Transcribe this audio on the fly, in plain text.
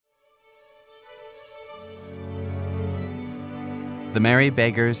The Merry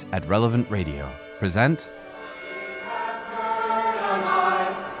Beggars at Relevant Radio present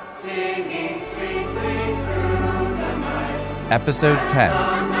Episode 10,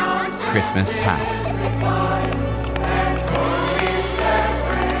 Christmas Past.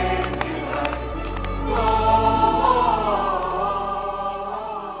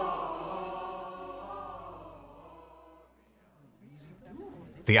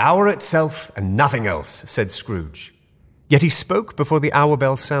 The hour itself and nothing else, said Scrooge. Yet he spoke before the hour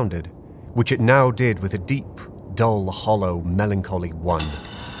bell sounded, which it now did with a deep, dull, hollow, melancholy one.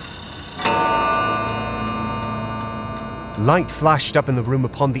 Light flashed up in the room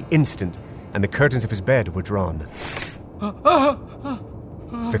upon the instant, and the curtains of his bed were drawn.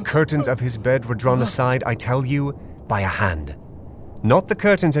 The curtains of his bed were drawn aside, I tell you, by a hand. Not the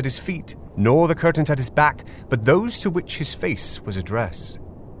curtains at his feet, nor the curtains at his back, but those to which his face was addressed.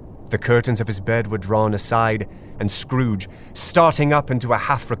 The curtains of his bed were drawn aside, and Scrooge, starting up into a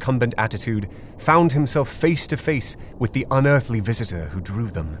half-recumbent attitude, found himself face to face with the unearthly visitor who drew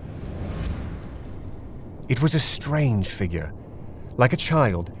them. It was a strange figure, like a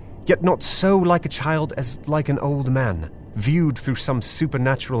child, yet not so like a child as like an old man, viewed through some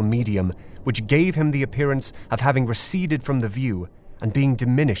supernatural medium which gave him the appearance of having receded from the view and being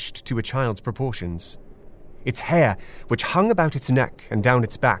diminished to a child's proportions. Its hair, which hung about its neck and down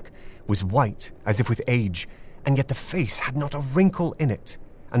its back, was white as if with age, and yet the face had not a wrinkle in it,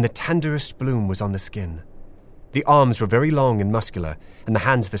 and the tenderest bloom was on the skin. The arms were very long and muscular, and the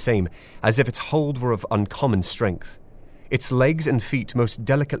hands the same, as if its hold were of uncommon strength. Its legs and feet, most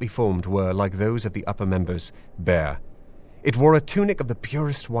delicately formed, were, like those of the upper members, bare. It wore a tunic of the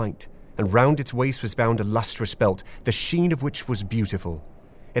purest white, and round its waist was bound a lustrous belt, the sheen of which was beautiful.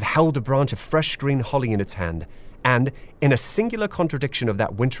 It held a branch of fresh green holly in its hand, and, in a singular contradiction of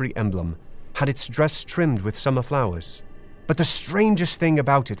that wintry emblem, had its dress trimmed with summer flowers. But the strangest thing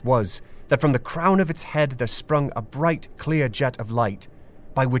about it was that from the crown of its head there sprung a bright, clear jet of light,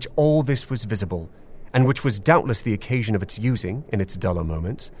 by which all this was visible, and which was doubtless the occasion of its using, in its duller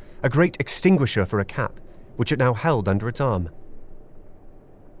moments, a great extinguisher for a cap, which it now held under its arm.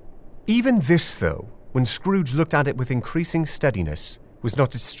 Even this, though, when Scrooge looked at it with increasing steadiness, was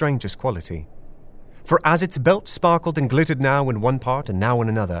not its strangest quality. For as its belt sparkled and glittered now in one part and now in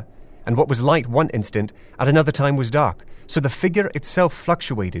another, and what was light one instant, at another time was dark, so the figure itself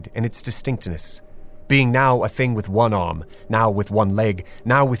fluctuated in its distinctness, being now a thing with one arm, now with one leg,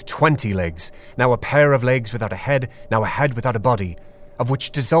 now with 20 legs, now a pair of legs without a head, now a head without a body, of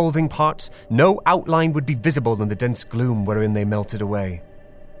which dissolving parts no outline would be visible in the dense gloom wherein they melted away.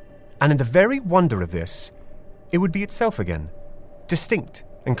 And in the very wonder of this, it would be itself again, distinct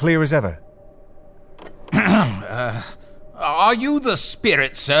and clear as ever. Are you the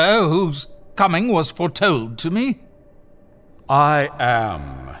spirit, sir, whose coming was foretold to me? I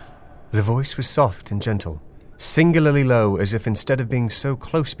am. The voice was soft and gentle, singularly low, as if instead of being so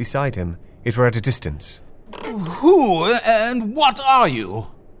close beside him, it were at a distance. Who and what are you?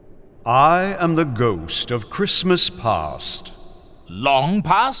 I am the ghost of Christmas past. Long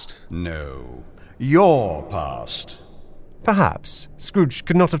past? No, your past. Perhaps. Scrooge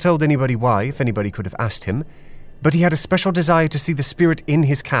could not have told anybody why, if anybody could have asked him, but he had a special desire to see the spirit in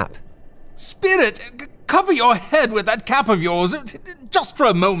his cap. Spirit, cover your head with that cap of yours, just for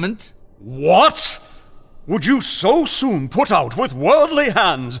a moment. What? Would you so soon put out with worldly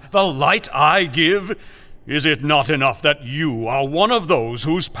hands the light I give? Is it not enough that you are one of those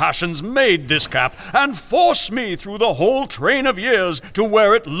whose passions made this cap and forced me through the whole train of years to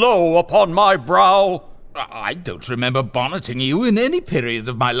wear it low upon my brow? I don't remember bonneting you in any period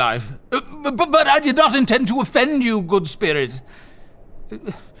of my life. But I did not intend to offend you, good spirit.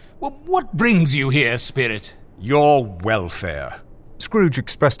 What brings you here, spirit? Your welfare. Scrooge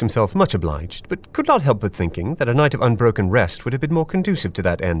expressed himself much obliged, but could not help but thinking that a night of unbroken rest would have been more conducive to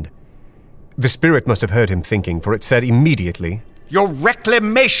that end. The spirit must have heard him thinking, for it said immediately, Your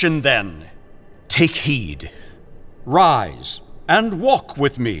reclamation, then. Take heed. Rise and walk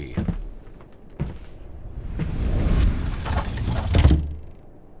with me.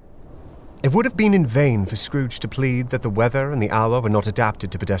 It would have been in vain for Scrooge to plead that the weather and the hour were not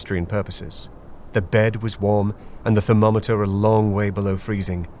adapted to pedestrian purposes. The bed was warm, and the thermometer a long way below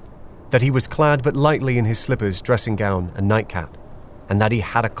freezing. That he was clad but lightly in his slippers, dressing gown, and nightcap, and that he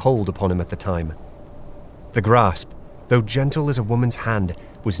had a cold upon him at the time. The grasp, though gentle as a woman's hand,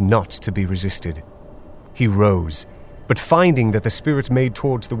 was not to be resisted. He rose, but finding that the spirit made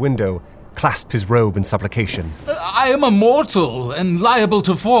towards the window, clasped his robe in supplication. I am a mortal and liable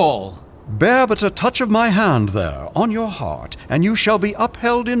to fall. Bear but a touch of my hand there, on your heart, and you shall be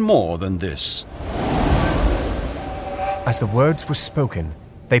upheld in more than this. As the words were spoken,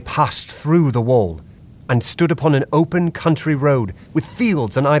 they passed through the wall and stood upon an open country road with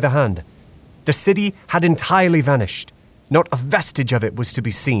fields on either hand. The city had entirely vanished. Not a vestige of it was to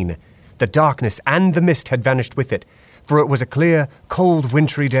be seen. The darkness and the mist had vanished with it, for it was a clear, cold,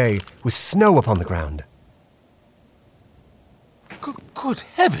 wintry day with snow upon the ground. Good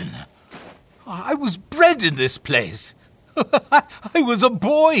heaven! I was bred in this place. I was a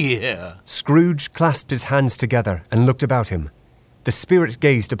boy here. Scrooge clasped his hands together and looked about him. The spirit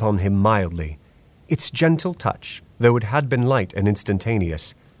gazed upon him mildly. Its gentle touch, though it had been light and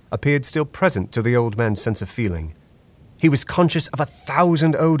instantaneous, appeared still present to the old man's sense of feeling. He was conscious of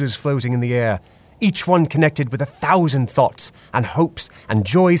 1,000 odours floating in the air, each one connected with 1,000 thoughts and hopes and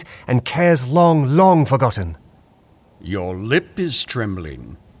joys and cares long, long forgotten. Your lip is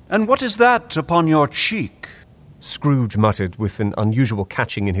trembling. And what is that upon your cheek? Scrooge muttered with an unusual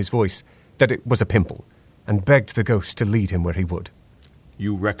catching in his voice that it was a pimple, and begged the ghost to lead him where he would.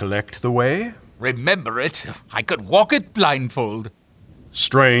 You recollect the way? Remember it. I could walk it blindfold.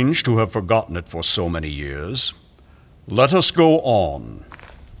 Strange to have forgotten it for so many years. Let us go on.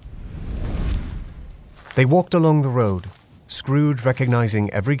 They walked along the road, Scrooge recognizing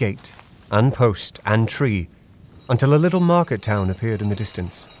every gate, and post, and tree, until a little market town appeared in the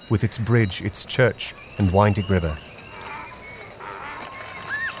distance, with its bridge, its church, and winding river.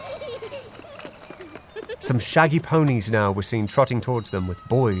 Some shaggy ponies now were seen trotting towards them with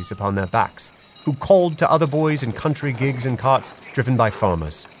boys upon their backs, who called to other boys in country gigs and carts driven by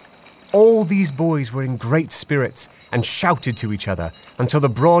farmers. All these boys were in great spirits and shouted to each other until the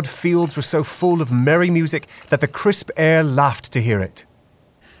broad fields were so full of merry music that the crisp air laughed to hear it.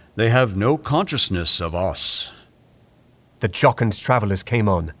 They have no consciousness of us. The jocund travellers came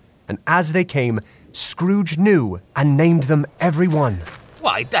on, and as they came, Scrooge knew and named them every one.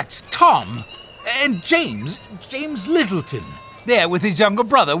 Why, that's Tom and James Littleton, there with his younger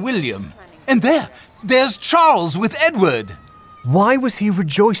brother, William. And there's Charles with Edward. Why was he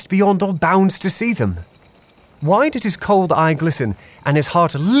rejoiced beyond all bounds to see them? Why did his cold eye glisten and his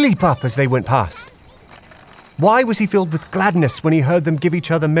heart leap up as they went past? Why was he filled with gladness when he heard them give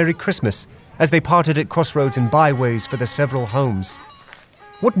each other Merry Christmas as they parted at crossroads and byways for their several homes?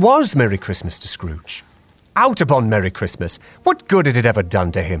 What was Merry Christmas to Scrooge? Out upon Merry Christmas! What good had it ever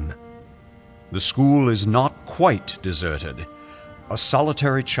done to him? The school is not quite deserted. A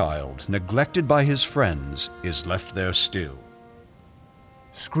solitary child, neglected by his friends, is left there still.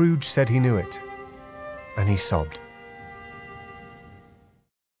 Scrooge said he knew it, and he sobbed.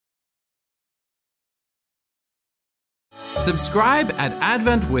 Subscribe at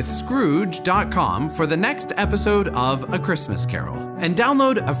adventwithscrooge.com for the next episode of A Christmas Carol, and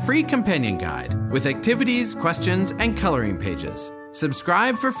download a free companion guide with activities, questions, and coloring pages.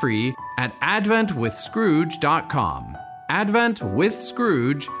 Subscribe for free at adventwithscrooge.com.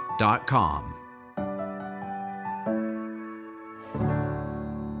 adventwithscrooge.com.